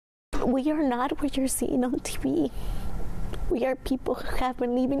We are not what you're seeing on TV. We are people who have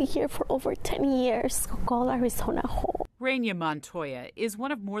been living here for over 10 years who call Arizona home. Raina Montoya is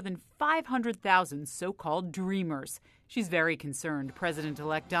one of more than 500,000 so-called dreamers. She's very concerned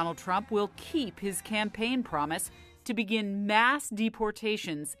President-elect Donald Trump will keep his campaign promise to begin mass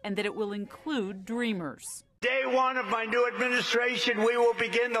deportations and that it will include dreamers. Day one of my new administration, we will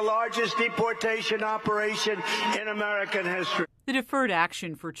begin the largest deportation operation in American history. The Deferred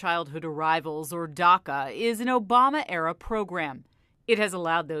Action for Childhood Arrivals, or DACA, is an Obama-era program. It has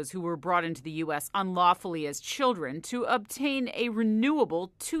allowed those who were brought into the U.S. unlawfully as children to obtain a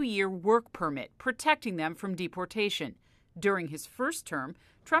renewable 2-year work permit, protecting them from deportation. During his first term,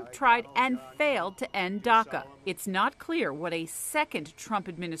 Trump tried and failed to end DACA. It's not clear what a second Trump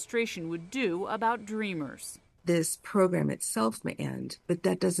administration would do about dreamers. This program itself may end, but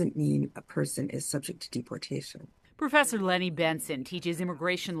that doesn't mean a person is subject to deportation. Professor Lenny Benson teaches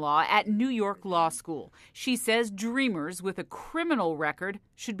immigration law at New York Law School. She says dreamers with a criminal record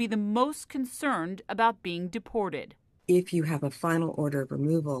should be the most concerned about being deported. If you have a final order of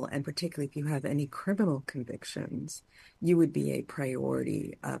removal, and particularly if you have any criminal convictions, you would be a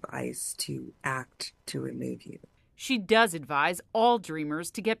priority of ICE to act to remove you. She does advise all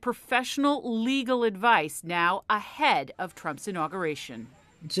dreamers to get professional legal advice now ahead of Trump's inauguration.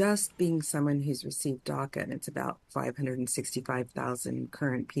 Just being someone who's received DACA, and it's about 565,000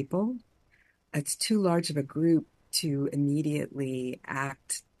 current people, it's too large of a group to immediately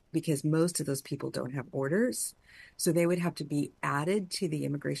act because most of those people don't have orders. So they would have to be added to the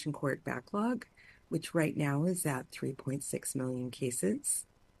immigration court backlog, which right now is at 3.6 million cases.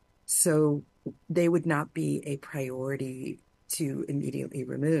 So they would not be a priority to immediately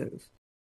remove.